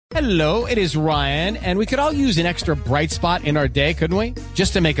Hello, it is Ryan, and we could all use an extra bright spot in our day, couldn't we?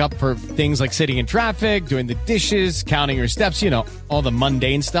 Just to make up for things like sitting in traffic, doing the dishes, counting your steps, all the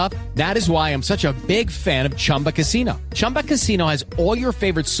mundane stuff. That is why I'm such a big fan of Chumba Casino. Chumba Casino has all your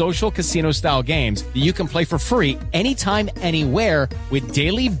favorite social casino-style games that you can play for free anytime, anywhere with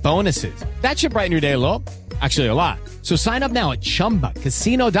daily bonuses. That should brighten your day a little. Actually, a lot. So sign up now at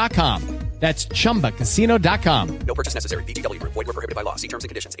ChumbaCasino.com. That's ChumbaCasino.com. No purchase necessary. VGW Group. Void where prohibited by law. See terms and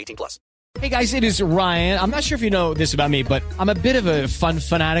conditions. 18+. Hey guys, it is Ryan. I'm not sure if you know this about me, but I'm a bit of a fun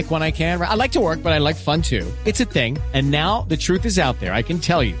fanatic when I can. I like to work, but I like fun too. It's a thing. And now the truth is out there. I can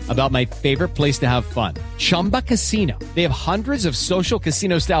tell you about my favorite place to have fun. Chumba Casino. They have hundreds of social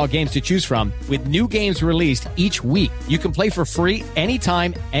casino style games to choose from with new games released each week. You can play for free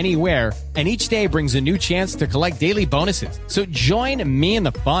anytime, anywhere. And each day brings a new chance to collect daily bonuses. So join me in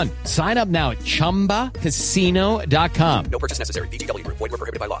the fun. Sign up now at ChumbaCasino.com. No purchase necessary. VGW Group. Void where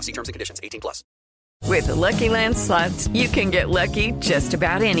prohibited by law. See terms and conditions. 18+. With the Lucky Land Slots, you can get lucky just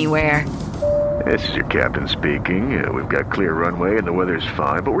about anywhere. This is your captain speaking. We've got clear runway and the weather's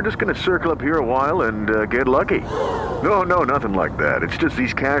fine, but we're just going to circle up here a while and get lucky. No, nothing like that. It's just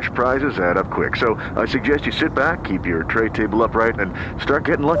these cash prizes add up quick. So I suggest you sit back, keep your tray table upright, and start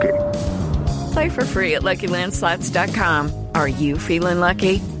getting lucky. Play for free at LuckyLandSlots.com. Are you feeling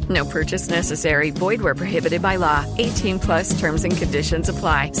lucky? No purchase necessary. Void where prohibited by law. 18+ terms and conditions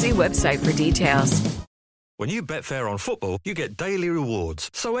apply. See website for details. When you bet fair on football, you get daily rewards.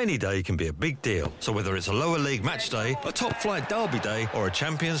 So any day can be a big deal. So whether it's a lower league match day, a top flight derby day, or a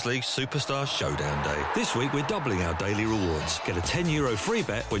Champions League superstar showdown day, this week we're doubling our daily rewards. Get a €10 free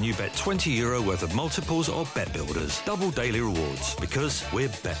bet when you bet €20 worth of multiples or bet builders. Double daily rewards, because we're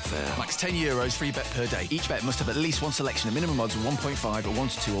Betfair. Max €10 free bet per day. Each bet must have at least one selection of minimum odds of 1.5 or 1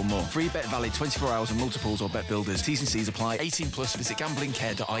 to 2 or more. Free bet valid 24 hours on multiples or bet builders. T's and C's apply. 18+. Visit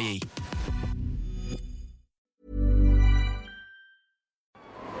gamblingcare.ie.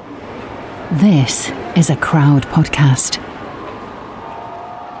 This is a Crowd podcast.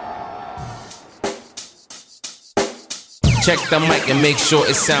 Check the mic and make sure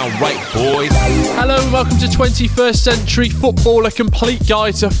it sound right, boys. Hello and welcome to 21st Century Football, a complete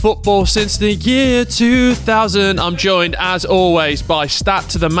guide to football since the year 2000. I'm joined, as always, by Stat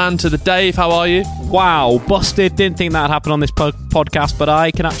to the man to the Dave. How are you? Wow, busted. Didn't think that'd happen on this podcast, but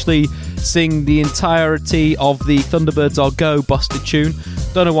I can actually sing the entirety of the Thunderbirds Are Go busted tune.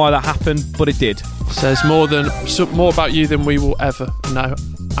 Don't know why that happened, but it did. Says more about you than we will ever know.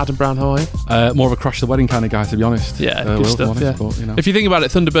 Adam Brown, how are you? More of a crash the wedding kind of guy, to be honest. Yeah, good stuff. Honest, yeah. But, If you think about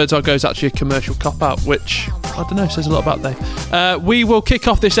it, Thunderbirds Are Go is actually a commercial cop-out, which, I don't know, says a lot about Dave. We will kick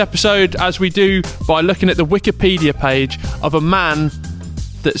off this episode, as we do, by looking at the Wikipedia page of a man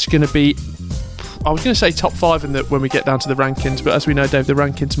that's going to be, I was going to say top 5 when we get down to the rankings, but as we know, Dave, the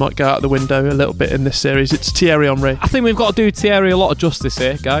rankings might go out the window a little bit in this series. It's Thierry Henry. I think we've got to do Thierry a lot of justice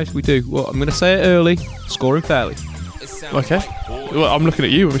here, guys. We do. Well, I'm going to say it early. Scoring fairly. Okay. Well, I'm looking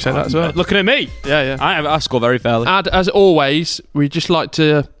at you when we say that as well. Looking at me? Yeah. I score very fairly. And as always, we just like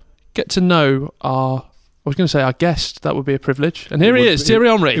to get to know our guest. That would be a privilege. And here he is, Thierry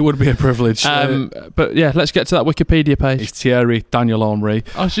Henry. It would be a privilege. But yeah, let's get to that Wikipedia page. It's Thierry Daniel Henry.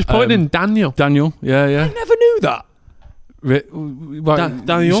 I was just pointing Daniel. Daniel, yeah. I never knew that.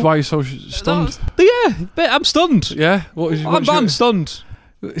 Daniel? Why are you so stunned? I'm stunned. Yeah? I'm stunned.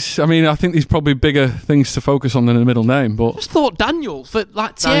 I mean, I think there's probably bigger things to focus on than a middle name, but... I just thought Daniel,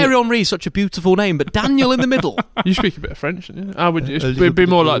 Thierry Henry is such a beautiful name, but Daniel in the middle. You speak a bit of French, don't you? It'd be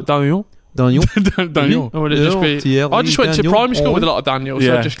more like Daniel. Daniel. Or would it just be... I just went to primary school with a lot of Daniels,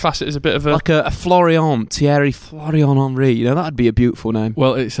 so I just class it as a bit of a... Like a Florian, Thierry Florian Henry. That'd be a beautiful name.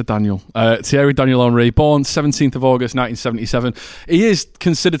 Well, it's a Daniel. Thierry Daniel Henry, born 17th of August 1977. He is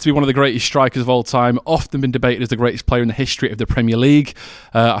considered to be one of the greatest strikers of all time, often been debated as the greatest player in the history of the Premier League.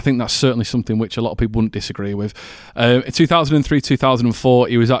 I think that's certainly something which a lot of people wouldn't disagree with. In 2003-2004,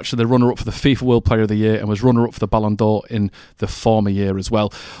 he was actually the runner-up for the FIFA World Player of the Year and was runner-up for the Ballon d'Or in the former year as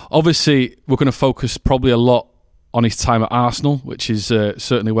well. Obviously, we're going to focus probably a lot on his time at Arsenal, which is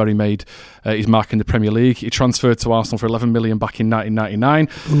certainly where he made his mark in the Premier League. He transferred to Arsenal for 11 million back in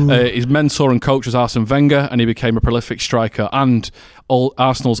 1999. His mentor and coach was Arsene Wenger, and he became a prolific striker and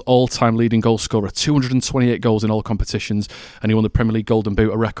Arsenal's all-time leading goal scorer, 228 goals in all competitions, and he won the Premier League Golden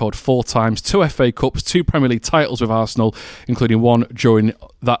Boot a record 4 times, 2 FA Cups, 2 Premier League titles with Arsenal, including one during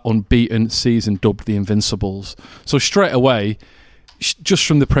that unbeaten season dubbed the Invincibles. So straight away, just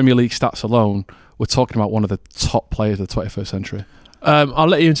from the Premier League stats alone, we're talking about one of the top players of the 21st century. I'll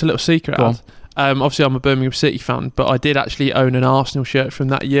let you into a little secret, Obviously, I'm a Birmingham City fan, but I did actually own an Arsenal shirt from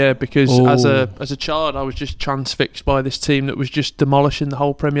that year because as a child, I was just transfixed by this team that was just demolishing the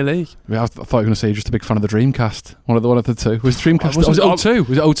whole Premier League. I thought you were going to say you're just a big fan of the Dreamcast. One of the two. Was Dreamcast? Was it O2?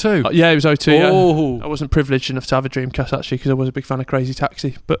 Was it O2? Yeah, it was O2. Oh. Yeah. I wasn't privileged enough to have a Dreamcast actually because I was a big fan of Crazy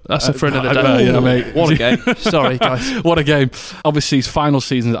Taxi. But that's for another day. Mate. What a game! Sorry, guys. What a game! Obviously, his final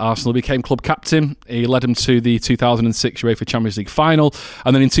season at Arsenal, became club captain. He led him to the 2006 UEFA Champions League final,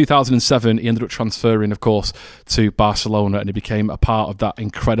 and then in 2007 he ended up transferring, of course, to Barcelona, and he became a part of that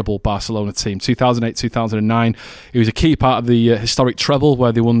incredible Barcelona team. 2008-2009, he was a key part of the historic treble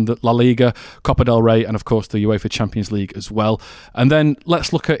where they won the La Liga, Copa del Rey, and of course the UEFA Champions League as well. And then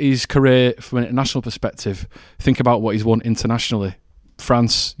let's look at his career from an international perspective. Think about what he's won internationally.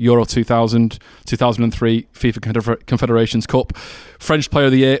 France, Euro 2000, 2003, FIFA Confederations Cup, French Player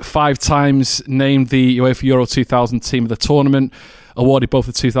of the Year, 5 times, named the UEFA Euro 2000 team of the tournament, awarded both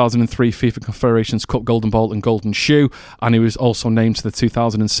the 2003 FIFA Confederations Cup Golden Ball and Golden Shoe, and he was also named to the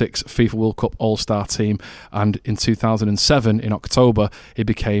 2006 FIFA World Cup All-Star team, and in 2007, in October, he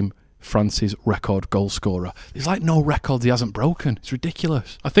became France's record goal scorer. There's like no record he hasn't broken. It's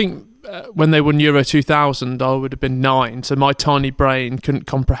ridiculous. I think when they won Euro 2000, I would have been 9, so my tiny brain couldn't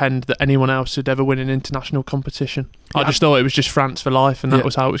comprehend that anyone else would ever win an international competition. I just thought it was just France for life, and that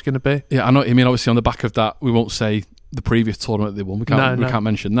was how it was going to be. Yeah, I know. I mean, obviously, on the back of that, we won't say the previous tournament they won. We can't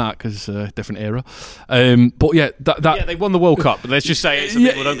mention that because different era. But yeah, that they won the World Cup. But let's just say it so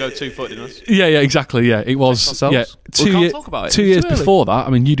people don't go 2-footed in us. Yeah, exactly. Yeah, it was. Yeah, 2 years before that.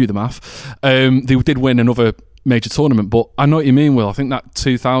 I mean, you do the math. They did win another major tournament, but I know what you mean, Will. I think that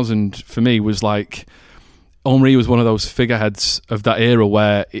 2000 for me was like Henry was one of those figureheads of that era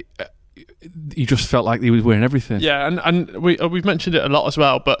where he just felt like he was winning everything. Yeah, and we've mentioned it a lot as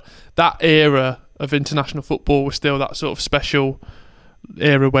well, but that era of international football was still that sort of special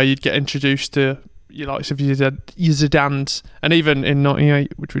era where you'd get introduced to your likes of your Zidane's, and even in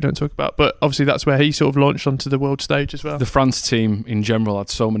 98, which we don't talk about, but obviously that's where he sort of launched onto the world stage as well. The France team in general had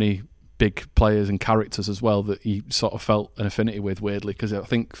so many big players and characters as well that he sort of felt an affinity with, weirdly, because I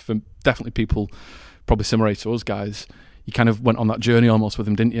think for definitely people probably similar to us guys, you kind of went on that journey almost with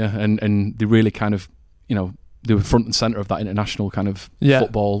them, didn't you? And they really kind of, they were front and centre of that international kind of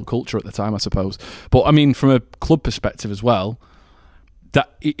football culture at the time, I suppose. But I mean, from a club perspective as well,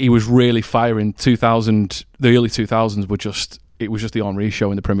 that he was really firing. The early 2000s were just. It was just the Henry show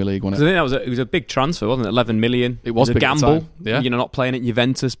in the Premier League, wasn't it? I think it was a big transfer, wasn't it? 11 million. It was a big gamble. Yeah. Not playing at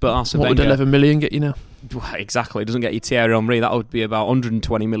Juventus, but Arsene What would 11 million get you now? Exactly. It doesn't get you Thierry Henry. That would be about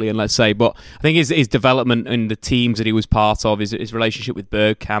 120 million, let's say. But I think his development in the teams that he was part of, his relationship with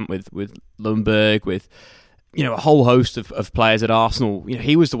Bergkamp, with Lundberg, with a whole host of players at Arsenal.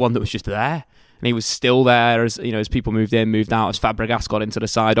 He was the one that was just there. And he was still there as people moved in, moved out, as Fabregas got into the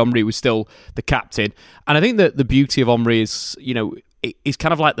side. Henry was still the captain. And I think that the beauty of Henry is, he's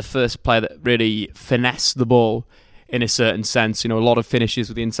kind of like the first player that really finessed the ball in a certain sense. A lot of finishes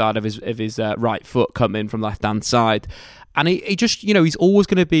with the inside of his right foot come in from left-hand side. And he just, he's always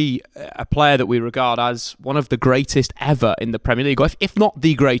going to be a player that we regard as one of the greatest ever in the Premier League, if not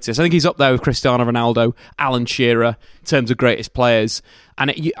the greatest. I think he's up there with Cristiano Ronaldo, Alan Shearer, in terms of greatest players. And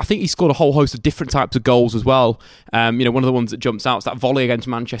I think he scored a whole host of different types of goals as well. One of the ones that jumps out is that volley against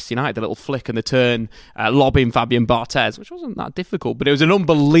Manchester United, the little flick and the turn, lobbing Fabian Barthez, which wasn't that difficult, but it was an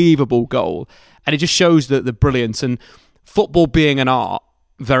unbelievable goal. And it just shows the brilliance. And football being an art,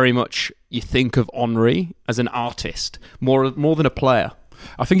 very much you think of Henry as an artist more than a player.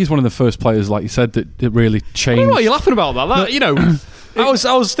 I think he's one of the first players, like you said, that really changed. I don't know what you're laughing about that.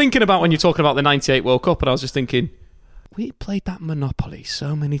 I was thinking about when you're talking about the 98 World Cup, and I was just thinking, we played that Monopoly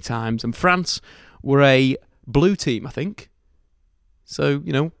so many times, and France were a blue team, I think. So,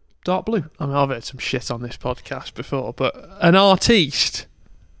 dark blue. I mean, I've heard some shit on this podcast before, but an artiste.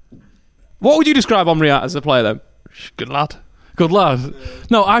 What would you describe Henry as a player, then? Good lad. Good lad.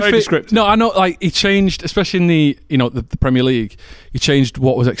 No, I know. Like he changed, especially in the Premier League. He changed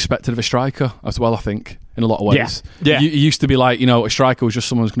what was expected of a striker as well. I think in a lot of ways. Yeah. It used to be like a striker was just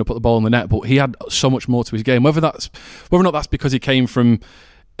someone who's going to put the ball in the net, but he had so much more to his game. Whether or not that's because he came from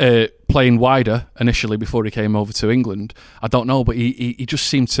playing wider initially before he came over to England, I don't know. But he just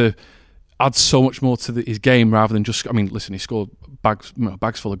seemed to add so much more to his game rather than just. I mean, listen, he scored bags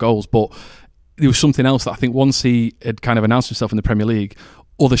full of goals, but there was something else that I think once he had kind of announced himself in the Premier League,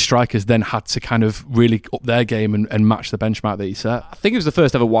 other strikers then had to kind of really up their game and match the benchmark that he set. I think he was the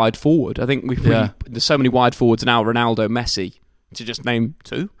first ever wide forward. I think there's so many wide forwards now, Ronaldo, Messi, to just name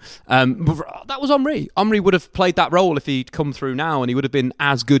two. That was Henry. Henry would have played that role if he'd come through now, and he would have been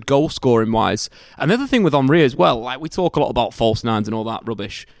as good goal scoring wise. Another thing with Henry as well, like we talk a lot about false nines and all that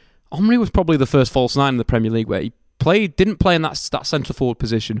rubbish. Henry was probably the first false nine in the Premier League where he didn't play in that centre forward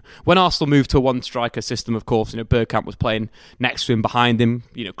position. When Arsenal moved to a one striker system, of course, Bergkamp was playing next to him, behind him,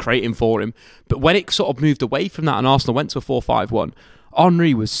 creating for him. But when it sort of moved away from that and Arsenal went to a 4-5-1,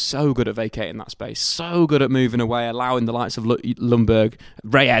 Henry was so good at vacating that space, so good at moving away, allowing the likes of Lundberg,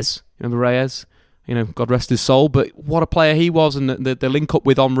 Reyes. Remember Reyes? God rest his soul. But what a player he was, and the link up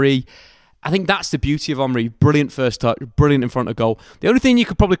with Henry. I think that's the beauty of Henry. Brilliant first touch, brilliant in front of goal. The only thing you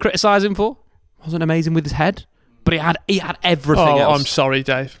could probably criticise him for wasn't amazing with his head. But he had everything else. I'm sorry,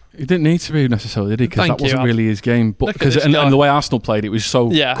 Dave. He didn't need to be necessarily, did he? Because that wasn't really his game. But and the way Arsenal played, it was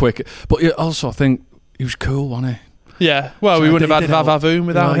so quick. But also, I think he was cool, wasn't he? Yeah. Well, we wouldn't have had Vavavoom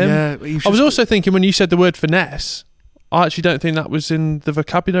without him. Yeah, I was also thinking when you said the word finesse, I actually don't think that was in the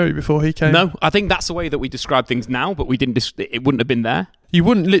vocabulary before he came. No, I think that's the way that we describe things now, but we didn't. It wouldn't have been there. You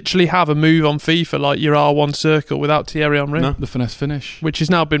wouldn't literally have a move on FIFA like your R1 circle without Thierry Henry. No, the finesse finish. Which has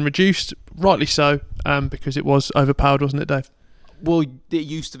now been reduced, rightly so, because it was overpowered, wasn't it, Dave? Well, it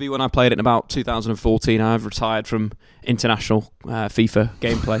used to be when I played it in about 2014. I've retired from international FIFA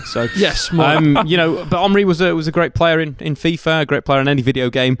gameplay. So yes, but Henry was a great player in FIFA, a great player in any video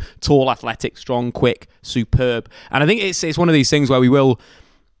game. Tall, athletic, strong, quick, superb. And I think it's one of these things where we will,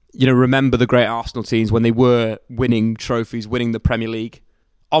 remember the great Arsenal teams when they were winning trophies, winning the Premier League.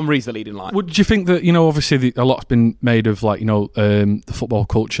 Henry's the leading line. Well, do you think that obviously a lot's been made of the football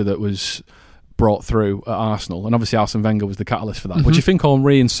culture that was brought through at Arsenal, and obviously Arsene Wenger was the catalyst for that. Mm-hmm. But do you think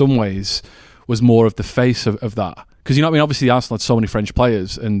Henry in some ways was more of the face of that? Because obviously Arsenal had so many French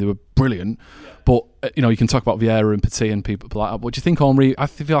players and they were brilliant, but you can talk about Vieira and Petit and people like that. But do you think Henry, I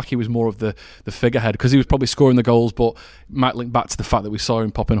feel like he was more of the figurehead, because he was probably scoring the goals, but might link back to the fact that we saw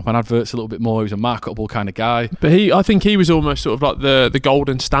him popping up on adverts a little bit more. He was a marketable kind of guy. But I think he was almost sort of like the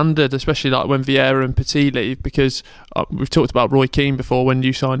golden standard, especially like when Vieira and Petit leave, because we've talked about Roy Keane before. When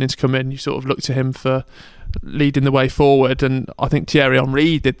new signings come in, you sort of look to him for leading the way forward, and I think Thierry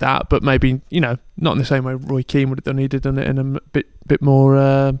Henry did that, but maybe not in the same way Roy Keane would have done. He'd have done it in a bit more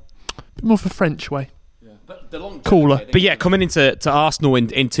of a French way. Cooler. But yeah, coming into Arsenal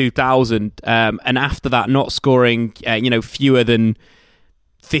in 2000, and after that not scoring fewer than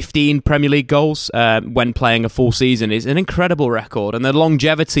 15 Premier League goals when playing a full season is an incredible record. And the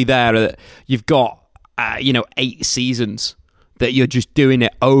longevity there, that you've got 8 seasons that you're just doing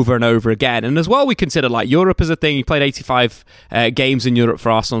it over and over again. And as well, we consider Europe as a thing. He played 85 games in Europe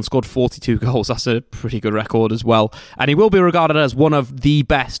for Arsenal and scored 42 goals. That's a pretty good record as well. And he will be regarded as one of the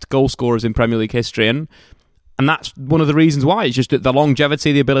best goal scorers in Premier League history. And that's one of the reasons why. It's just the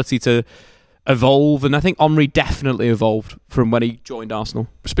longevity, the ability to evolve. And I think Henry definitely evolved from when he joined Arsenal.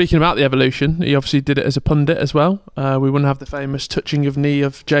 Speaking about the evolution, he obviously did it as a pundit as well. We wouldn't have the famous touching of knee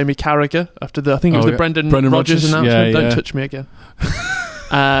of Jamie Carragher after I think it was the Brendan Rodgers announcement. Don't touch me again.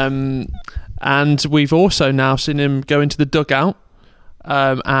 And we've also now seen him go into the dugout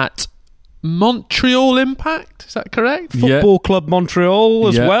at Montreal Impact, is that correct? Football Club Montreal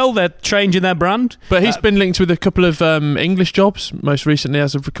as well. They're changing their brand. But he's been linked with a couple of English jobs, most recently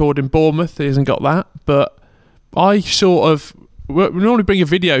as of recording Bournemouth. He hasn't got that. But we normally bring a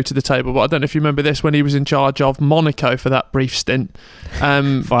video to the table, but I don't know if you remember this, when he was in charge of Monaco for that brief stint.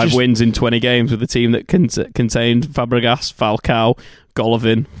 5 wins in 20 games with a team that contained Fabregas, Falcao,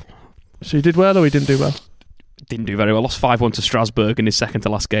 Golovin. So he did well, or he didn't do well? Didn't do very well. Lost 5-1 to Strasbourg in his second to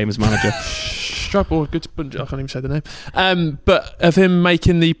last game as manager. Strasbourg, good. I can't even say the name. But of him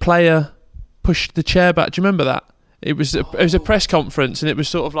making the player push the chair back, do you remember that? It was a press conference, and it was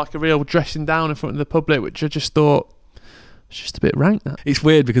sort of like a real dressing down in front of the public, which I just thought it's just a bit rank. That it's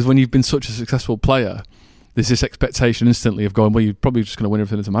weird, because when you've been such a successful player, there's this expectation instantly of going, well, you're probably just going to win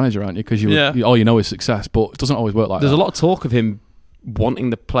everything as a manager, aren't you? Because all you know is success, but it doesn't always work like that. There's a lot of talk of him wanting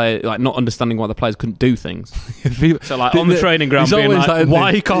the player, not understanding why the players couldn't do things. So on the training ground being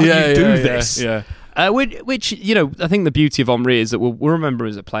why can't you do this? Yeah. Which I think the beauty of Henry is that we'll remember him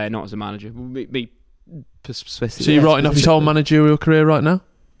as a player, not as a manager. So you're writing off his whole managerial career right now?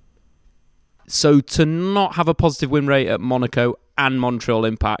 So to not have a positive win rate at Monaco and Montreal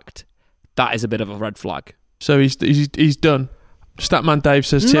Impact, that is a bit of a red flag. So he's done. Statman Dave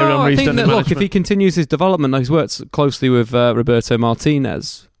says Thierry Henry's done his management. If he continues his development, he's worked closely with Roberto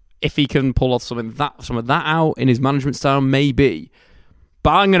Martinez. If he can pull off some of that out in his management style, maybe.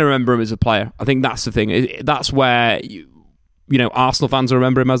 But I'm going to remember him as a player. I think that's the thing. That's where Arsenal fans will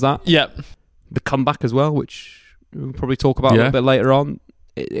remember him as that. Yep. The comeback as well, which we'll probably talk about a little bit later on.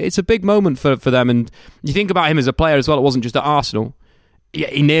 It's a big moment for them. And you think about him as a player as well. It wasn't just at Arsenal. Yeah,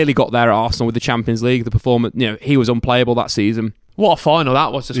 he nearly got there at Arsenal with the Champions League. The performance, he was unplayable that season. What a final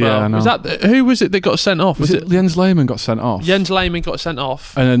that was as Yeah, well. I know. Was that who was it that got sent off? Was it Jens Lehmann got sent off? Jens Lehmann got sent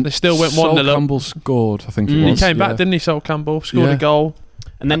off, and then they still went 1-0 Sol up. Campbell scored, I think it was. He came back, didn't he? Sol Campbell scored a goal,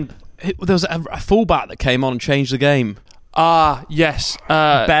 and then there was a fullback that came on and changed the game. Yes,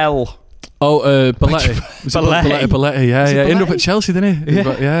 Bell. Oh, Belletti, yeah. Ended up at Chelsea, didn't he?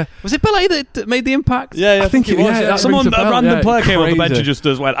 Yeah. Was it Belletti that made the impact? Yeah, I think it was. Yeah, someone, a random player came off the bench crazy. and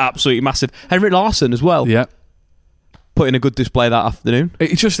just went absolutely massive. Henrik Larsson as well. Yeah. Put in a good display that afternoon.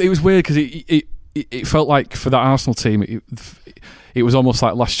 It was weird because it felt like for that Arsenal team, it was almost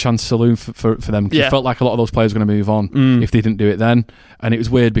like last chance saloon for them. It felt like a lot of those players were going to move on if they didn't do it then. And it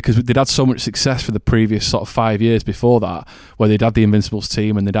was weird because they'd had so much success for the previous sort of 5 years before that, where they'd had the Invincibles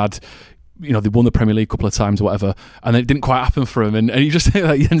team and they'd had, they won the Premier League a couple of times or whatever, and it didn't quite happen for him. And you just think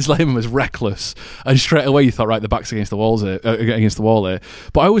that Jens Lehmann was reckless, and straight away you thought, right, the back's against the wall here.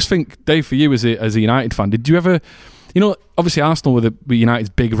 But I always think, Dave, for you as a United fan, did you ever? Obviously Arsenal were United's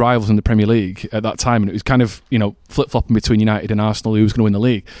big rivals in the Premier League at that time, and it was kind of, flip-flopping between United and Arsenal who was going to win the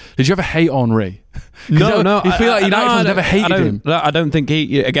league. Did you ever hate Henry? No. You feel like United fans never hated him. No, I don't think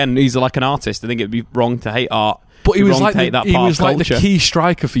he's like an artist. I think it'd be wrong to hate art. But he was like the key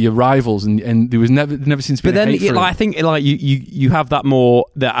striker for your rivals, and there was never seems to be. But then, hate for him. I think you have that more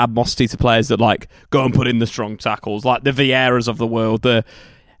the animosity to players that like go and put in the strong tackles, like the Vieiras of the world, the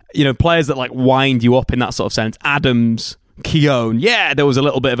players that like wind you up in that sort of sense. Adams, Keown, there was a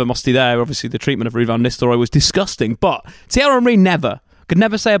little bit of animosity there. Obviously, the treatment of Ruud van Nistelrooy was disgusting, but Thierry Henry could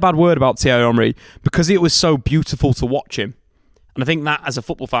never say a bad word about Thierry Henry because it was so beautiful to watch him. And I think that as a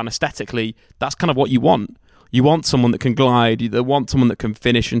football fan, aesthetically, that's kind of what you want. You want someone that can glide, you want someone that can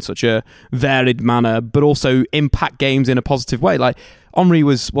finish in such a varied manner, but also impact games in a positive way. Like, Henry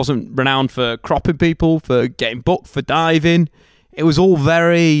wasn't renowned for cropping people, for getting booked, for diving. It was all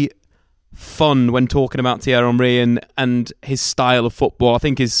very fun when talking about Thierry Henry and his style of football. I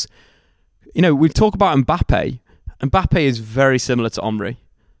think we talk about Mbappe. Mbappe is very similar to Henry.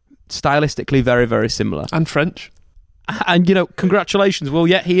 Stylistically very, very similar. And French. And, congratulations. Well,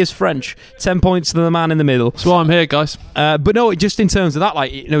 he is French. 10 points to the man in the middle. That's why I'm here, guys. But no, just in terms of that,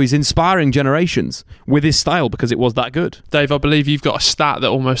 he's inspiring generations with his style because it was that good. Dave, I believe you've got a stat that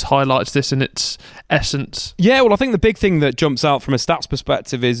almost highlights this in its essence. Yeah, well, I think the big thing that jumps out from a stats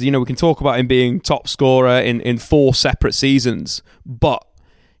perspective is, we can talk about him being top scorer in 4 separate seasons, but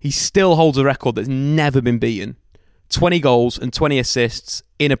he still holds a record that's never been beaten. 20 goals and 20 assists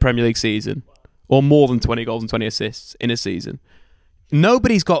in a Premier League season. Or more than 20 goals and 20 assists in a season.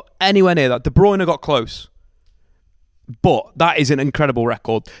 Nobody's got anywhere near that. De Bruyne got close. But that is an incredible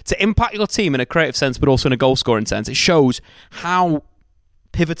record. To impact your team in a creative sense, but also in a goal-scoring sense, it shows how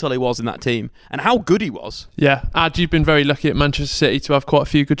pivotal he was in that team and how good he was. Yeah. Ad, you've been very lucky at Manchester City to have quite a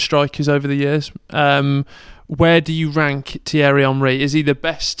few good strikers over the years. Where do you rank Thierry Henry? Is he the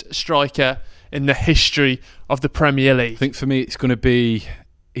best striker in the history of the Premier League? I think for me it's going to be...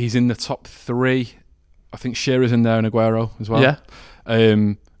 He's in the top 3. I think Shearer's in there and Aguero as well. Yeah.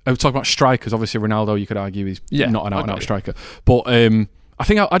 I was talking about strikers. Obviously, Ronaldo, you could argue he's not an out-and-out striker. But I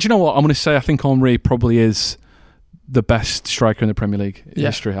think, do you know what? I'm going to say I think Henry probably is the best striker in the Premier League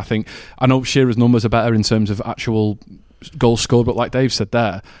history. I know Shearer's numbers are better in terms of actual goals scored, but like Dave said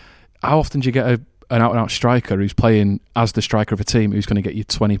there, how often do you get an out-and-out striker who's playing as the striker of a team who's going to get you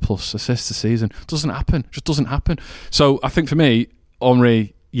 20-plus assists a season? Doesn't happen. Just doesn't happen. So I think for me,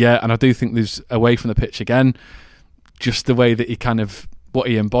 Henry... Yeah, and I do think there's away from the pitch again, just the way that he kind of, what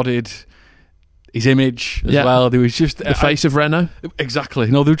he embodied, his image as well. There was just the face of Renault. Exactly.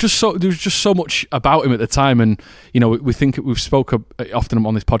 No, there was just so much about him at the time, and we've spoken often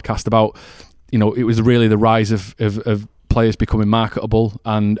on this podcast about, it was really the rise of players becoming marketable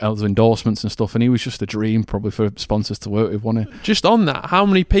and other endorsements and stuff, and he was just a dream probably for sponsors to work with, wasn't he? Just on that, how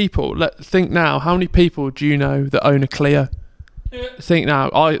many people do you know that own a Clio? Think now,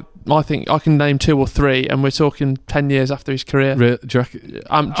 I think I can name 2 or 3, and we're talking 10 years after his career. Do you reckon? You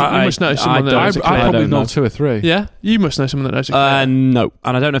must know someone that knows a Clio. I probably know 2 or 3. Yeah? You must know someone that knows a Clio. No.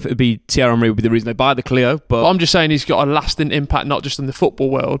 And I don't know if it would be Thierry Henry would be the reason they buy the Clio, but I'm just saying he's got a lasting impact not just in the football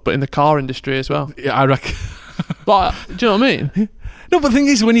world, but in the car industry as well. Yeah, I reckon. But, do you know what I mean? No, but the thing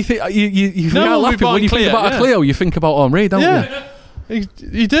is, when you think you when you think about a Clio, you think about Henry, don't you?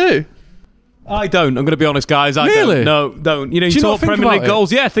 You do. I don't. I'm going to be honest, guys. Really? Don't. You Do talk Premier League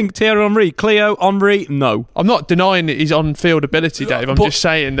goals. Yeah, think Thierry Henry. Clio, Henry, no. I'm not denying his on-field ability, Dave. I'm just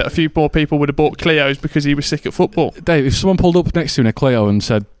saying that a few more people would have bought Clios because he was sick at football. Dave, if someone pulled up next to you in a Clio and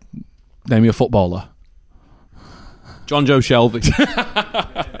said, name me a footballer. John Joe Shelby.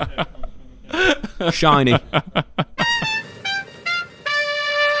 Shiny.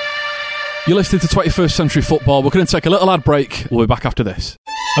 You're listening to 21st Century Football. We're going to take a little ad break. We'll be back after this.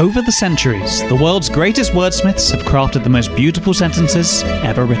 Over the centuries, the world's greatest wordsmiths have crafted the most beautiful sentences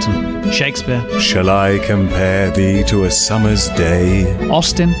ever written. Shakespeare. Shall I compare thee to a summer's day?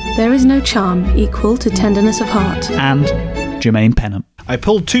 Austin. There is no charm equal to tenderness of heart. And Jermaine Pennant. I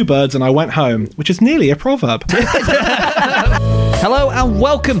pulled two birds and I went home, which is nearly a proverb. Hello and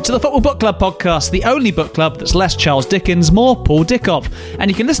welcome to the Football Book Club podcast, the only book club that's less Charles Dickens, more Paul Dickoff. And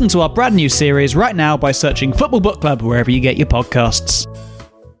you can listen to our brand new series right now by searching Football Book Club wherever you get your podcasts.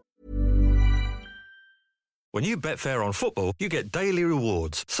 When you bet fair on football, you get daily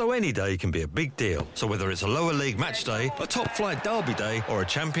rewards. So any day can be a big deal. So whether it's a lower league match day, a top flight derby day, or a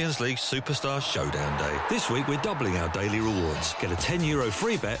Champions League superstar showdown day. This week we're doubling our daily rewards. Get a €10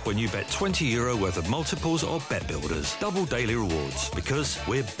 free bet when you bet €20 worth of multiples or bet builders. Double daily rewards because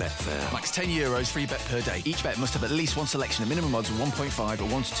we're Betfair. Max €10 free bet per day. Each bet must have at least one selection of minimum odds of 1.5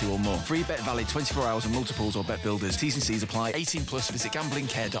 or 1 to 2 or more. Free bet valid 24 hours on multiples or bet builders. T's and C's apply. 18 plus. Visit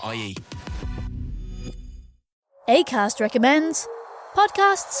gamblingcare.ie. Acast recommends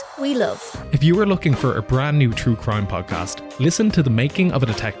podcasts we love. If you are looking for a brand new true crime podcast, listen to The Making of a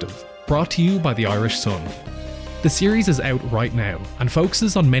Detective, brought to you by the Irish Sun. The series is out right now and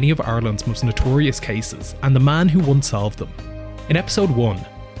focuses on many of Ireland's most notorious cases and the man who once solved them. In episode 1,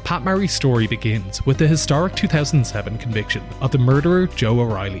 Pat Murray's story begins with the historic 2007 conviction of the murderer Joe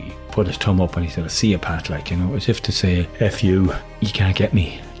O'Reilly. Put his thumb up and he said, "I see you, Pat," as if to say, F you can't get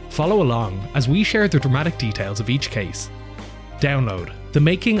me. Follow along as we share the dramatic details of each case. Download The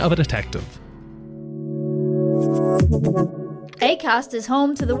Making of a Detective. Acast is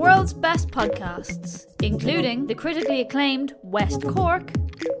home to the world's best podcasts, including the critically acclaimed West Cork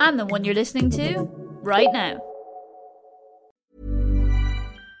and the one you're listening to right now.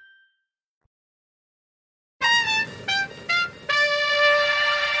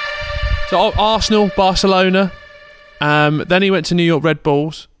 So Arsenal, Barcelona, then he went to New York Red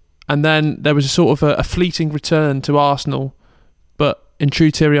Bulls. And then there was a sort of a fleeting return to Arsenal. But in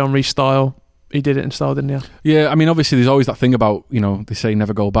true Thierry Henry style, he did it in style, didn't he? Yeah, I mean, obviously there's always that thing about, they say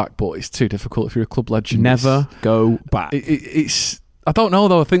never go back, but it's too difficult if you're a club legend. Never go back. It's I don't know,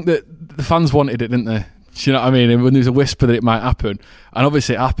 though. I think that the fans wanted it, didn't they? Do you know what I mean? And when there was a whisper that it might happen, and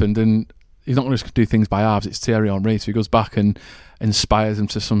obviously it happened, and he's not going to do things by halves. It's Thierry Henry, so he goes back and inspires him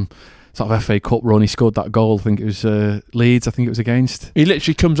to some sort of FA Cup run. He scored that goal. I think it was Leeds. I think it was against. He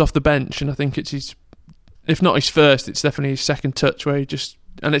literally comes off the bench, and I think it's his, if not his first, it's definitely his second touch where he just,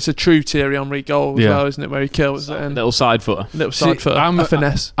 and it's a true Thierry Henry goal as well, isn't it? Where he kills it. Little side footer. I'm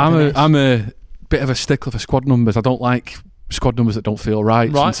finesse. I'm a bit of a stickler for squad numbers. I don't like squad numbers that don't feel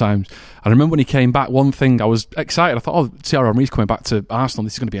right sometimes. I remember when he came back, one thing I was excited. I thought, Thierry Henry's coming back to Arsenal.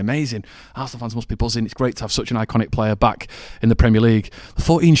 This is going to be amazing. Arsenal fans must be buzzing. It's great to have such an iconic player back in the Premier League. The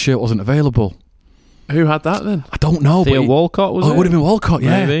 14 shirt wasn't available. Who had that then? I don't know. Theo Walcott, was it? It would have been Walcott,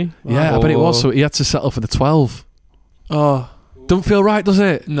 yeah. Maybe. Yeah, I bet it was. So he had to settle for the 12. Oh. Don't feel right, does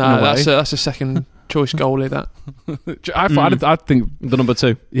it? No, that's a second choice goalie, that. I'd think... The number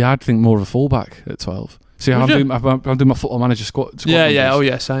 2. Yeah, I'd think more of a fullback at 12. See, I'm doing my Football Manager squad yeah, numbers. yeah, oh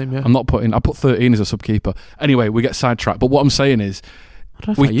yeah, same, yeah. I put 13 as a sub-keeper. Anyway, we get sidetracked. But what I'm saying is... I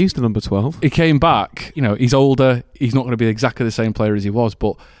don't know if I used the number 12. He came back, he's older, he's not going to be exactly the same player as he was,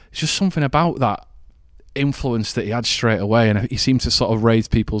 but it's just something about that influence that he had straight away, and he seemed to sort of raise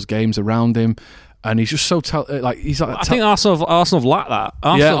people's games around him, and he's just so I think Arsenal have lacked that.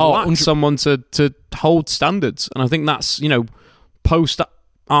 Arsenal have lacked someone to hold standards, and I think that's, post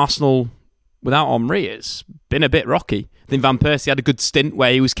Arsenal without Henry, it's been a bit rocky. I think Van Persie had a good stint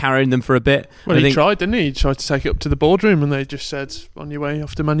where he was carrying them for a bit. Well, he tried, didn't he? He tried to take it up to the boardroom, and they just said, "On your way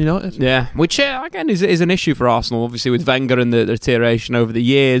off to Man United." Yeah, which again is an issue for Arsenal, obviously with Wenger and the iteration over the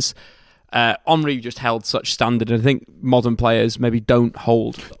years. Henry just held such standard, and I think modern players maybe don't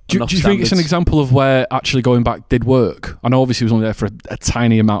hold enough Do you think it's an example of where actually going back did work? I know obviously he was only there for a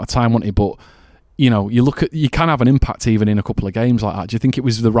tiny amount of time, wasn't he? But you can have an impact even in a couple of games like that. Do you think it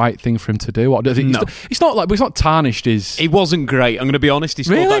was the right thing for him to do? No. It's not tarnished his... He wasn't great. I'm going to be honest. He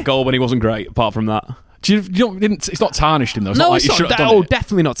scored that goal when he wasn't great, apart from that. It's not tarnished him though.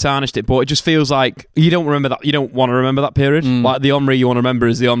 Definitely not tarnished it, but it just feels like you don't remember that. You don't want to remember that period. Like the Henry you want to remember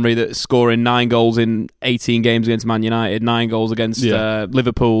is the Henry that's scoring 9 goals in 18 games against Man United, 9 goals against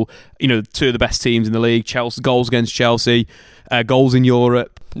Liverpool. 2 of the best teams in the league. Chelsea goals against Chelsea, goals in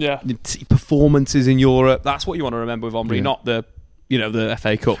Europe. Yeah, performances in Europe. That's what you want to remember with Henry, not the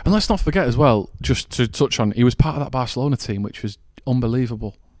FA Cup. And let's not forget as well, just to touch on, he was part of that Barcelona team, which was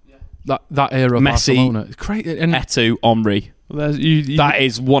unbelievable. That era of Messi, Barcelona, it's great. And Eto'o, Henry. That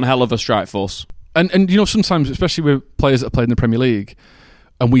is one hell of a strike force. And sometimes, especially with players that have played in the Premier League,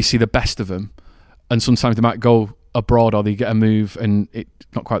 and we see the best of them. And sometimes they might go abroad or they get a move and it's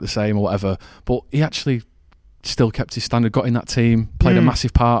not quite the same or whatever. But he actually still kept his standard, got in that team, played a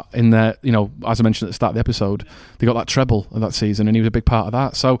massive part in their, as I mentioned at the start of the episode, they got that treble of that season and he was a big part of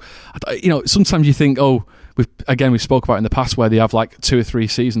that. So, sometimes you think, we spoke about in the past where they have like 2 or 3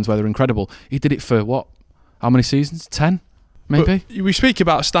 seasons where they're incredible. He did it for what? How many seasons? 10? Maybe? But we speak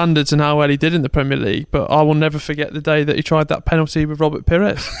about standards and how well he did in the Premier League, but I will never forget the day that he tried that penalty with Robert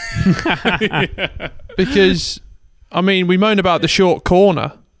Pires. Because, we moan about the short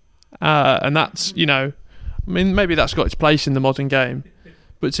corner, and that's, maybe that's got its place in the modern game,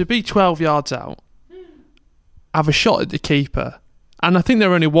 but to be 12 yards out, have a shot at the keeper, and I think they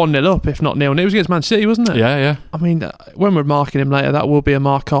were only 1-0 up, if not 0-0. It was against Man City, wasn't it? Yeah. When we're marking him later, that will be a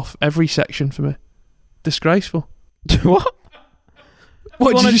mark off every section for me. Disgraceful. What?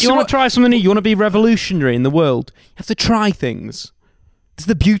 You want to try something new? You want to be revolutionary in the world? You have to try things. It's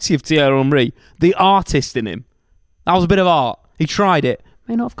the beauty of Thierry Henry, the artist in him. That was a bit of art. He tried it.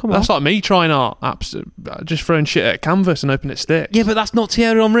 May not have come That's out. like me trying art. Just throwing shit at a canvas and hoping it sticks. Yeah, but that's not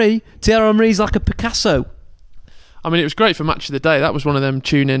Thierry Henry. Thierry Henry's like a Picasso. It was great for Match of the Day. That was one of them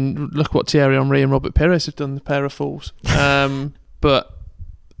tune in, look what Thierry Henry and Robert Pires have done, the pair of fools. But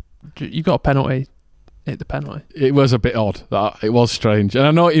you got a penalty. Hit the penalty. It was a bit odd. It was strange. And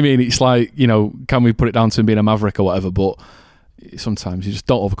I know what you mean. It's like, can we put it down to him being a maverick or whatever, but sometimes you just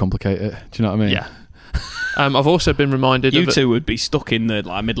don't overcomplicate it. Do you know what I mean? Yeah. I've also been reminded You two would be stuck in the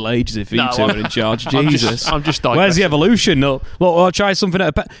Middle Ages if you two were in charge. Jesus. I'm just digressing. Where's the evolution? No. Well, I'll try something.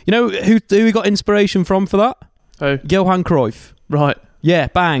 Who we got inspiration from for that? Who? Johan Cruyff. Right. Yeah,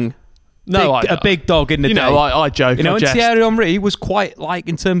 bang. No, a big dog in the day. I joke. And Thierry Henry was quite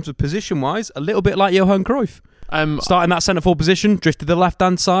in terms of position-wise, a little bit like Johan Cruyff. Starting that centre-forward position, drifted to the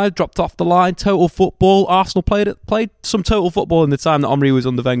left-hand side, dropped off the line, total football. Arsenal played some total football in the time that Henry was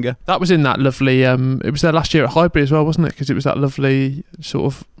under Wenger. That was in that lovely... it was there last year at Highbury as well, wasn't it? Because it was that lovely sort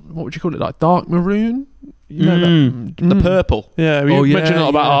of... What would you call it? Like dark maroon? The purple. Yeah, you mentioned a lot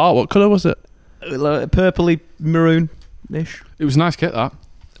about art. What colour was it? Purpley maroon-ish. It was a nice kit, that.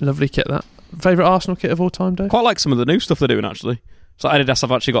 Lovely kit, that. Favourite Arsenal kit of all time, Dave? Quite like some of the new stuff they're doing, actually. So Adidas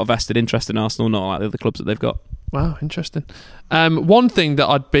have actually got a vested interest in Arsenal, not like the other clubs that they've got. Wow, interesting. One thing that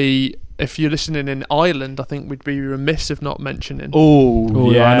I'd be, if you're listening in Ireland, I think we'd be remiss of not mentioning.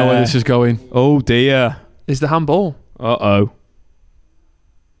 Oh, yeah. I know where this is going. Oh, dear. Is the handball. Uh-oh.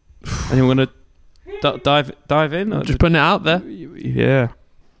 Anyone going to dive in? I'm just putting it out there. Yeah.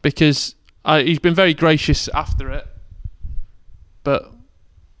 Because he's been very gracious after it. But...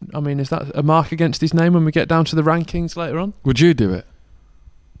 is that a mark against his name when we get down to the rankings later on? Would you do it?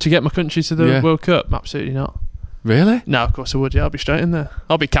 To get my country to the World Cup? Absolutely not. Really? No, of course I would, yeah. I'll be straight in there.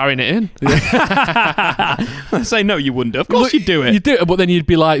 I'll be carrying it in. I say no, you wouldn't. Of course you'd do it. You'd do it, but then you'd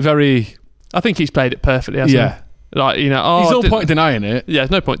be very... I think he's played it perfectly, hasn't he? There's no point denying it. Yeah, there's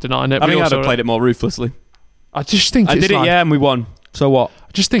no point denying it. I think I'd have played it more ruthlessly. I just think I did it, and we won. So what?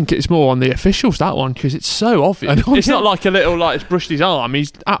 I just think it's more on the officials, that one, because it's so obvious. It's not like a little, it's brushed his arm.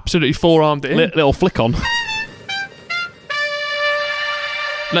 He's absolutely forearmed it in. Little flick on.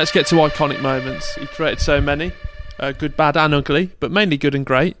 Let's get to iconic moments. He created so many. Good, bad and ugly, but mainly good and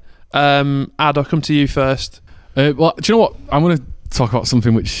great. Ad, I'll come to you first. Well, do you know what? I'm going to talk about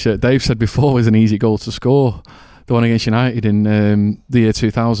something which Dave said before was an easy goal to score. The one against United in the year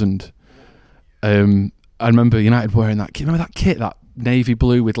 2000. I remember United wearing that kit. Remember that kit, that navy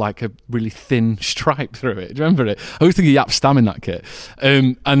blue with like a really thin stripe through it? Do you remember it? I always think of Yap Stam in that kit.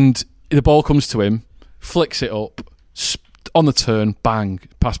 And the ball comes to him, flicks it up, on the turn, bang,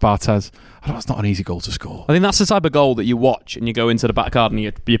 past Barthez. I don't know, it's not an easy goal to score. I think that's the type of goal that you watch and you go into the back garden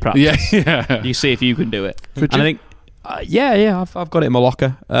and you practice. Yeah. You see if you can do it. Could and you? I think, I've got it in my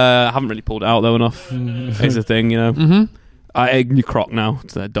locker. I haven't really pulled it out though enough. It's the thing, Mm-hmm. You croc now.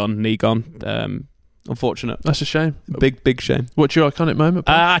 They're done, knee gone. Unfortunate. That's a shame. Big shame. What's your iconic moment?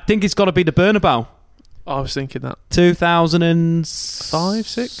 I think it's got to be the Bernabeu. I was thinking that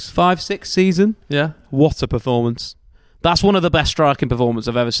 2005, 6 season. Yeah. What a performance! That's one of the best striking performances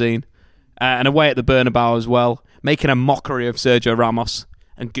I've ever seen. And away at the Bernabeu as well, making a mockery of Sergio Ramos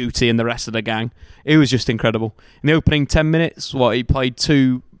and Guti and the rest of the gang. It was just incredible. In the opening 10 minutes, he played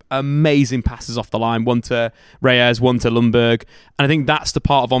 2 amazing passes off the line, one to Reyes, one to Lundberg, and I think that's the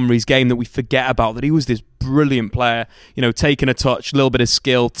part of Henry's game that we forget about, that he was this brilliant player, taking a touch, a little bit of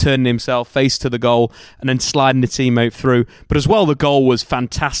skill, turning himself face to the goal and then sliding the teammate through. But as well, the goal was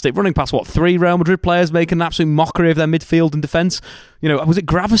fantastic, running past 3 Real Madrid players, making an absolute mockery of their midfield and defence. Was it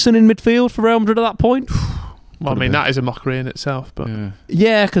Gravison in midfield for Real Madrid at that point? Well, I mean, that is a mockery in itself, but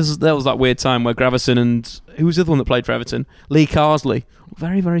Yeah, because there was that weird time where Gravison and who was the other one that played for Everton? Lee Carsley.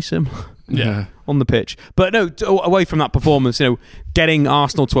 Very, very similar. Yeah. On the pitch. But no, away from that performance, getting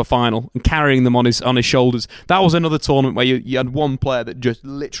Arsenal to a final and carrying them on his shoulders. That was another tournament where you had one player that just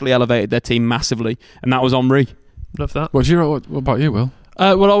literally elevated their team massively, and that was Henry. Love that. What about you, Will?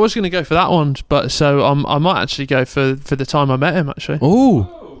 Well, I was going to go for that one, but so I might actually go for the time I met him. Actually.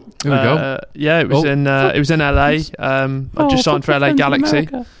 Oh. Here we go. Yeah, it was in LA. I just signed for LA Galaxy,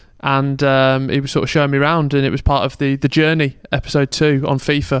 and he was sort of showing me around, and it was part of the Journey episode 2 on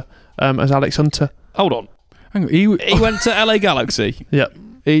FIFA as Alex Hunter. Hold on, hang on. He went to LA Galaxy. Yeah,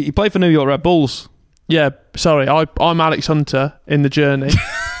 he played for New York Red Bulls. Yeah, sorry, I'm Alex Hunter in the Journey.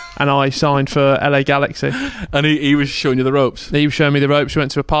 And I signed for LA Galaxy. And he was showing you the ropes? He was showing me the ropes. We went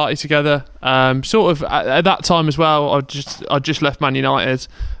to a party together. Sort of at that time as well, I just left Man United,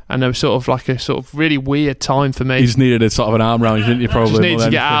 and there was sort of like a sort of really weird time for me. You just needed a sort of an arm round, didn't you? Probably just needed to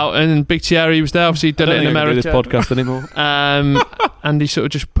get out. And Big Thierry was there. Obviously, he'd done it in America. I don't think I can do this podcast anymore. And he sort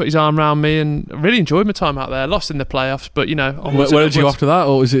of just put his arm around me, and I really enjoyed my time out there. Lost in the playoffs, but where did you go after that,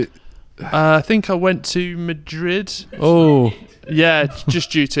 or was it? I think I went to Madrid. Oh. Yeah, just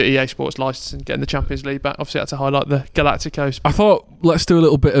due to EA Sports licensing, getting the Champions League back. Obviously, I had to highlight the Galacticos. I thought, let's do a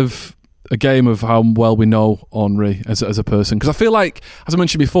little bit of a game of how well we know Henry as a person. Because I feel like, as I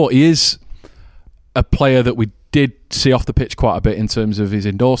mentioned before, he is a player that we did see off the pitch quite a bit in terms of his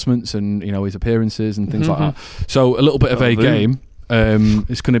endorsements and his appearances and things like that. So a little bit of a game.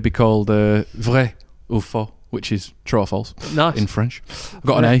 It's going to be called Vrai ou Faux, which is true or false. Nice. In French. I've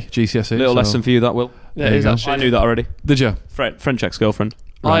got an A, GCSE. Little lesson for you, that, Will. Yeah, it is actually. I knew that already. Did you? French ex-girlfriend.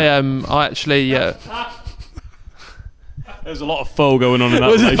 Right. I actually... There's a lot of faux going on in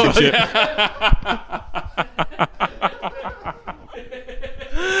that relationship.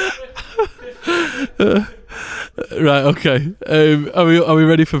 Right, okay. Are we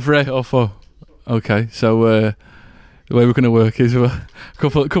ready for vrai or faux? Okay, so... the way we're going to work is a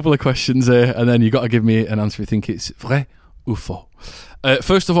couple of questions here, and then you've got to give me an answer if you think it's vrai ou faux.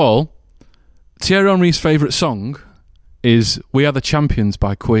 First of all, Thierry Henry's favourite song is We Are the Champions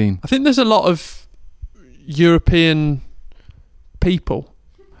by Queen. I think there's a lot of European people.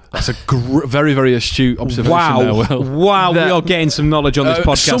 That's a very, very astute observation there, Will. Wow, we are getting some knowledge on this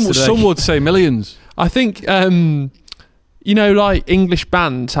podcast today. Some would say millions. I think, like English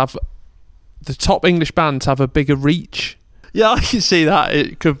bands have... The top English bands have a bigger reach. Yeah, I can see that.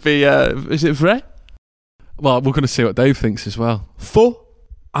 It could be... is it vrai? Well, we're going to see what Dave thinks as well. Faux?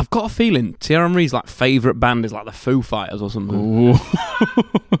 I've got a feeling Thierry Henry's favourite band is the Foo Fighters or something.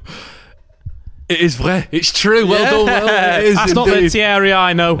 It is vrai. It's true. Well done, Will. It is That's indeed. not the Thierry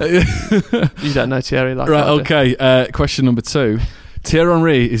I know. You don't know Thierry like right, that. Okay. Question number 2. Thierry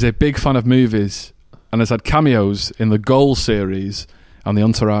Henry is a big fan of movies and has had cameos in the Goal series and the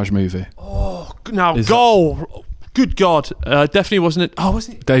Entourage movie. Oh, now Goal. Good God. Definitely wasn't it. Oh,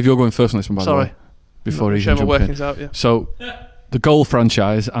 wasn't it? Dave, you're going first on this one, by Sorry. the way. Before he show my jump workings in. out, yeah. So, the Goal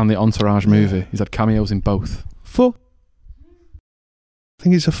franchise and the Entourage movie. He's had cameos in both. Faux. I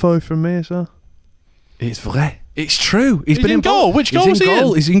think it's a faux from me as well. It's vrai. It's true. He's been in goal. Which goal was he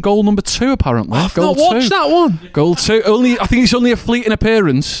in? He's in goal number 2, apparently. I've goal not watched that one. Goal 2. I think it's only a fleeting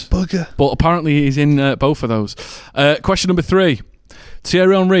appearance. Bugger. But apparently he's in both of those. Question number 3.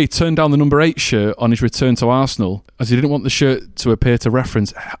 Thierry Henry turned down the number 8 shirt on his return to Arsenal as he didn't want the shirt to appear to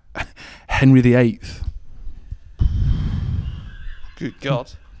reference Henry VIII. Good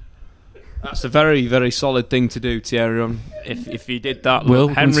God. That's a very, very solid thing to do, Thierry. If he did that, Will,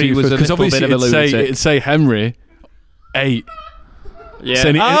 Henry was a little bit of a lunatic. It'd say Henry 8. Yeah.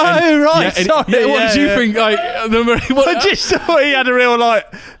 So right. Yeah, Sorry. What did you think? I just thought he had a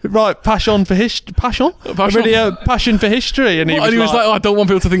real passion for history. Passion? Really passion for history, and he was like, "Oh, I don't want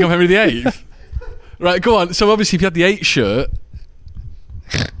people to think I'm Henry VIII." Right, go on. So obviously, if you had the 8 shirt.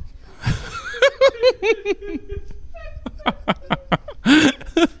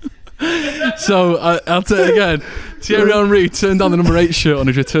 So I'll say it again. Thierry Henry turned down the number 8 shirt on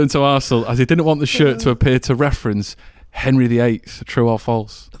his return to Arsenal as he didn't want the shirt to appear to reference Henry VIII. True or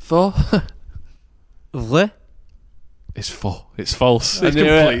false? Faux. Vrai? It's faux. It's false.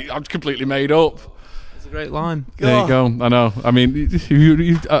 I'm completely made up. It's a great line. There you go. I know. I mean,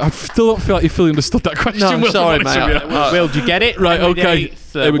 I still don't feel like you fully understood that question. No, I'm sorry, mate. Will, did you get it? Right, Henry okay.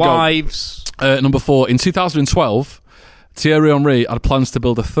 VIII, Here we wives. go. Number 4. In 2012, Thierry Henry had plans to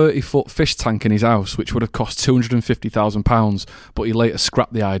build a 30-foot fish tank in his house, which would have cost £250,000, but he later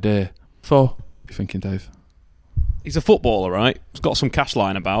scrapped the idea. Faux. You thinking, Dave? He's a footballer, right? He's got some cash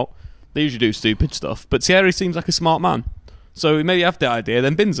lying about. They usually do stupid stuff, but Thierry seems like a smart man. So he maybe have the idea,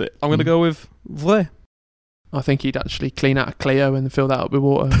 then bins it. I'm going to go with vrai. I think he'd actually clean out a Clio and fill that up with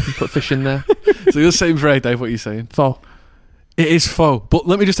water and put fish in there. So you're saying Vray, Dave, what are you saying? Faux. It is faux. But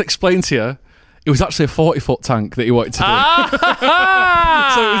let me just explain to you. It was actually a 40-foot tank that he wanted to do.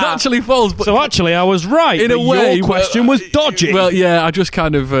 So it was actually false. But so actually, I was right. In a way, your question was dodgy. Well, yeah, I just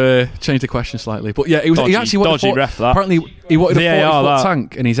kind of changed the question slightly. But yeah, it was. Dodgy, he actually wanted ref, that. Apparently, he wanted a 40-foot that.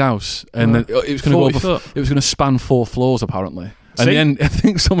 tank in his house, and then it was going to go over. It was going to span 4 floors, apparently. And in the end, I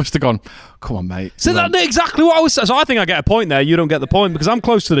think someone must have gone, come on, mate. So that's exactly what I was saying. So I think I get a point there. You don't get the point because I'm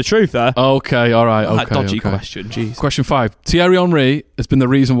close to the truth there. Okay, all right. Okay, dodgy question. Jeez. Question 5. Thierry Henry has been the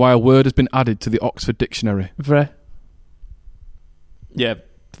reason why a word has been added to the Oxford Dictionary. Vrai. Yeah,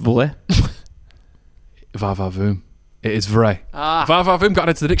 vrai. Va-va-voom. It is vrai. Va-va-voom got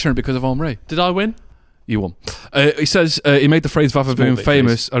added to the dictionary because of Henry. Did I win? You won. He says he made the phrase va-va-voom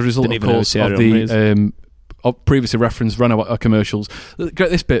famous as a result, of course, of the previously referenced Renault commercials. Get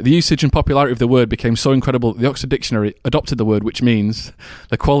this bit. The usage and popularity of the word became so incredible that the Oxford Dictionary adopted the word, which means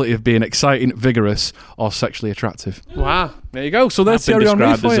the quality of being exciting, vigorous, or sexually attractive. Wow. There you go. So there's Thierry Henry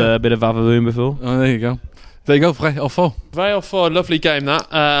for described you. as a bit of va-va-voom before. Oh, there you go. There you go. Vrai or faux? Vrai or faux. Lovely game, that.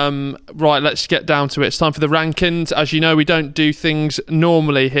 Right, let's get down to it. It's time for the rankings. As you know, we don't do things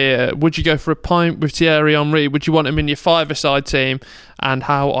normally here. Would you go for a pint with Thierry Henry? Would you want him in your five-a-side team? And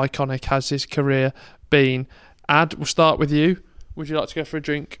how iconic has his career been? Ad, we'll start with you. Would you like to go for a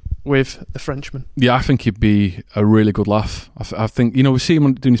drink with the Frenchman? Yeah, I think he'd be a really good laugh. I think, we see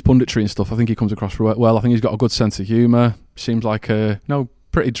him doing his punditry and stuff. I think he comes across well. I think he's got a good sense of humour. Seems like a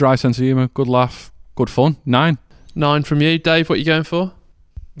pretty dry sense of humour. Good laugh. Good fun. 9. 9 from you. Dave, what are you going for?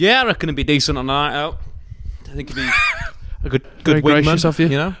 Yeah, I reckon it'd be decent on a night out. I think it'd be a good gracious wingman, of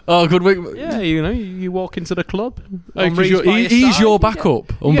you. Oh, good wingman. Yeah, you walk into the club. He's your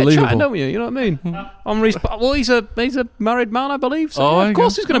backup. Unbelievable. You get chatting, don't you? You know what I mean? Henry's, well, he's a married man, I believe. So of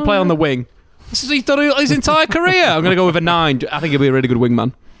course he's going to play on the wing. He's done it his entire career. I'm going to go with a 9. I think he'll be a really good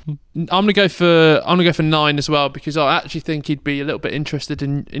wingman. I'm gonna go for 9 as well, because I actually think he'd be a little bit interested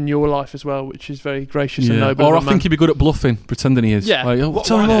in your life as well, which is very gracious and noble. Or I think he'd be good at bluffing, pretending he is. Yeah. Like,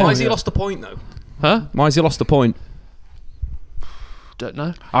 why has he lost the point though? Huh? Why has he lost the point? Don't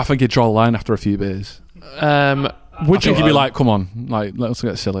know. I think he'd draw a line after a few beers. Would you he'd be like, come on, like let's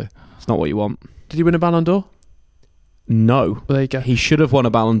get silly. It's not what you want. Did he win a Ballon d'Or? No. Well, there you go. He should have won a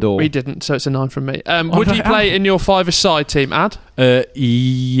Ballon d'Or. He didn't, so it's a 9 from me. Would he play in your five-a-side team, Ad?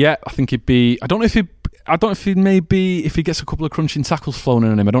 Yeah, I think he'd be. I don't know if he maybe if he gets a couple of crunching tackles flown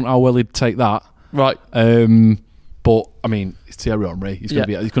in on him. I don't know how well he'd take that. Right. But I mean, it's Thierry Henry. He's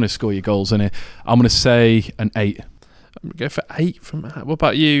going to score your goals, isn't he? I'm going to say an 8. I'm going to go for 8 from Ad. What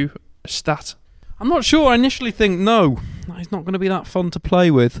about you, Stat? I'm not sure. I initially think no. He's not going to be that fun to play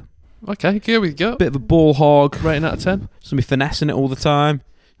with. Okay, go with go. Bit of a ball hog. Rating out of 10. He's going to be finessing it all the time.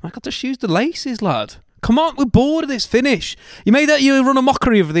 I got to shoes the laces, lad. Come on, we're bored of this finish. You run a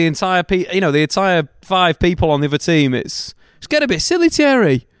mockery of the entire the entire 5 people on the other team. It's getting a bit silly,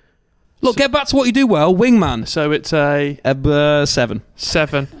 Thierry. Look, get back to what you do well, wingman. So it's a 7.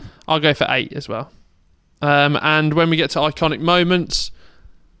 7. I'll go for 8 as well. And when we get to iconic moments,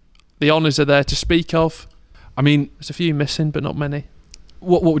 the honours are there to speak of. I mean, there's a few missing, but not many.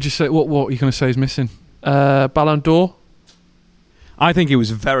 What would you say? What are you going to say is missing? Ballon d'Or. I think he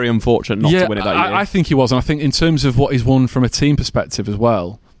was very unfortunate not to win it that year. I think he was, and I think in terms of what he's won from a team perspective as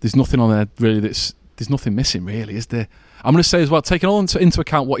well, there's nothing on there really. There's nothing missing really, is there? I'm going to say as well, taking all into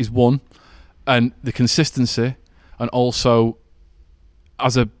account what he's won and the consistency, and also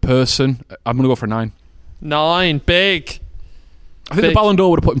as a person, I'm going to go for a 9. 9, big. I think the Ballon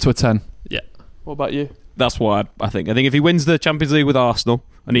d'Or would have put him to a 10. Yeah. What about you? That's what I think. I think if he wins the Champions League with Arsenal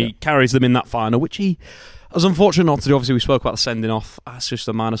and he carries them in that final, which he was unfortunate not to do, obviously we spoke about the sending off, that's just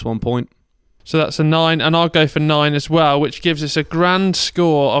a -1 point. So that's a 9, and I'll go for 9 as well, which gives us a grand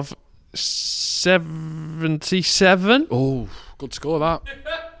score of 77. Oh, good score that.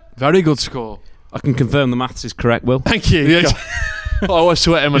 Very good score. I can confirm the maths is correct, Will. Thank you. Yeah. I was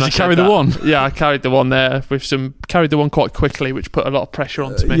sweating when I carried the 1. Yeah, I carried the 1 there carried the 1 quite quickly, which put a lot of pressure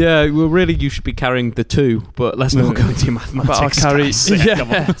onto me. Yeah, well, really, you should be carrying the 2, but let's not go into your mathematics. But I'll carry.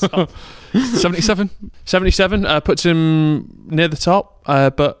 77. 77 puts him near the top,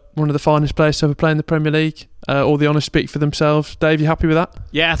 but one of the finest players to ever play in the Premier League. All the honours speak for themselves. Dave, you happy with that?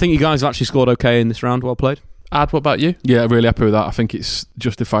 Yeah, I think you guys have actually scored okay in this round. Well played. Ad, what about you? Yeah, really happy with that. I think it's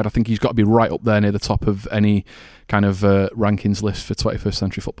justified. I think he's got to be right up there near the top of any kind of rankings list for 21st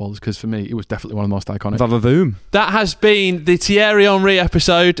century footballers, because for me, it was definitely one of the most iconic. Va-va-voom. That has been the Thierry Henry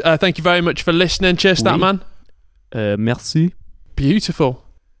episode. Thank you very much for listening. Cheers, that man. Merci. Beautiful.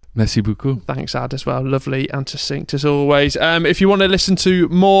 Merci beaucoup. Thanks, Ad, as well. Lovely and succinct as always. If you want to listen to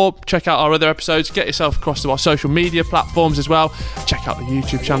more, check out our other episodes. Get yourself across to our social media platforms as well. Check out the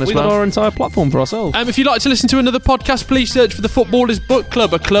YouTube channel as well. We've got our entire platform for ourselves. If you'd like to listen to another podcast, please search for the Footballers Book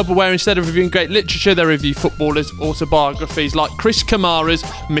Club, a club where instead of reviewing great literature, they review footballers' autobiographies like Chris Kamara's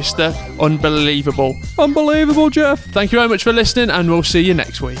Mr. Unbelievable. Unbelievable, Jeff. Thank you very much for listening, and we'll see you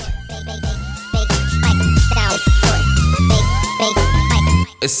next week.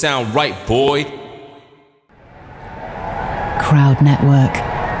 It sound right, boy. Crowd Network,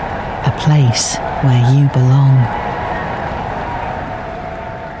 a place where you belong.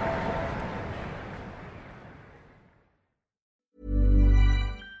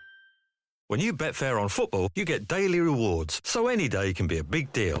 When you bet fair on football, you get daily rewards. So any day can be a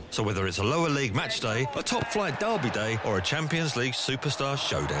big deal. So whether it's a lower league match day, a top flight derby day, or a Champions League superstar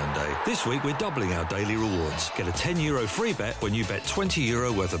showdown day, this week we're doubling our daily rewards. Get a €10 free bet when you bet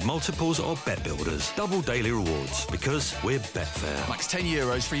 €20 worth of multiples or bet builders. Double daily rewards, because we're Betfair. Max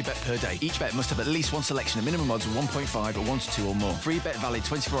 €10 free bet per day. Each bet must have at least one selection of minimum odds of 1.5 or 1 to 2 or more. Free bet valid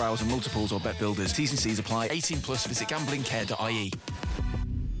 24 hours on multiples or bet builders. T's and C's apply. 18 plus. Visit gamblingcare.ie.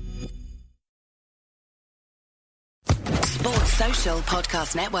 Sports Social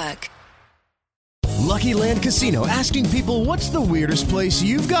Podcast Network. Lucky Land Casino, asking people, what's the weirdest place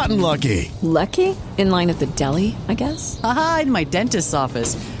you've gotten lucky? Lucky? In line at the deli, I guess? Aha, in my dentist's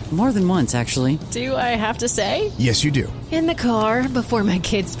office. More than once, actually. Do I have to say? Yes, you do. In the car before my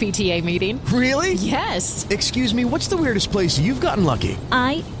kids' PTA meeting. Really? Yes. Excuse me, what's the weirdest place you've gotten lucky?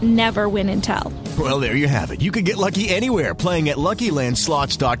 I never win and tell. Well, there you have it. You can get lucky anywhere, playing at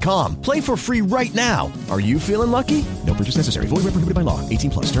LuckyLandSlots.com. Play for free right now. Are you feeling lucky? No purchase necessary. Void where prohibited by law.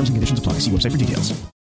 18 plus. Terms and conditions apply. See website for details.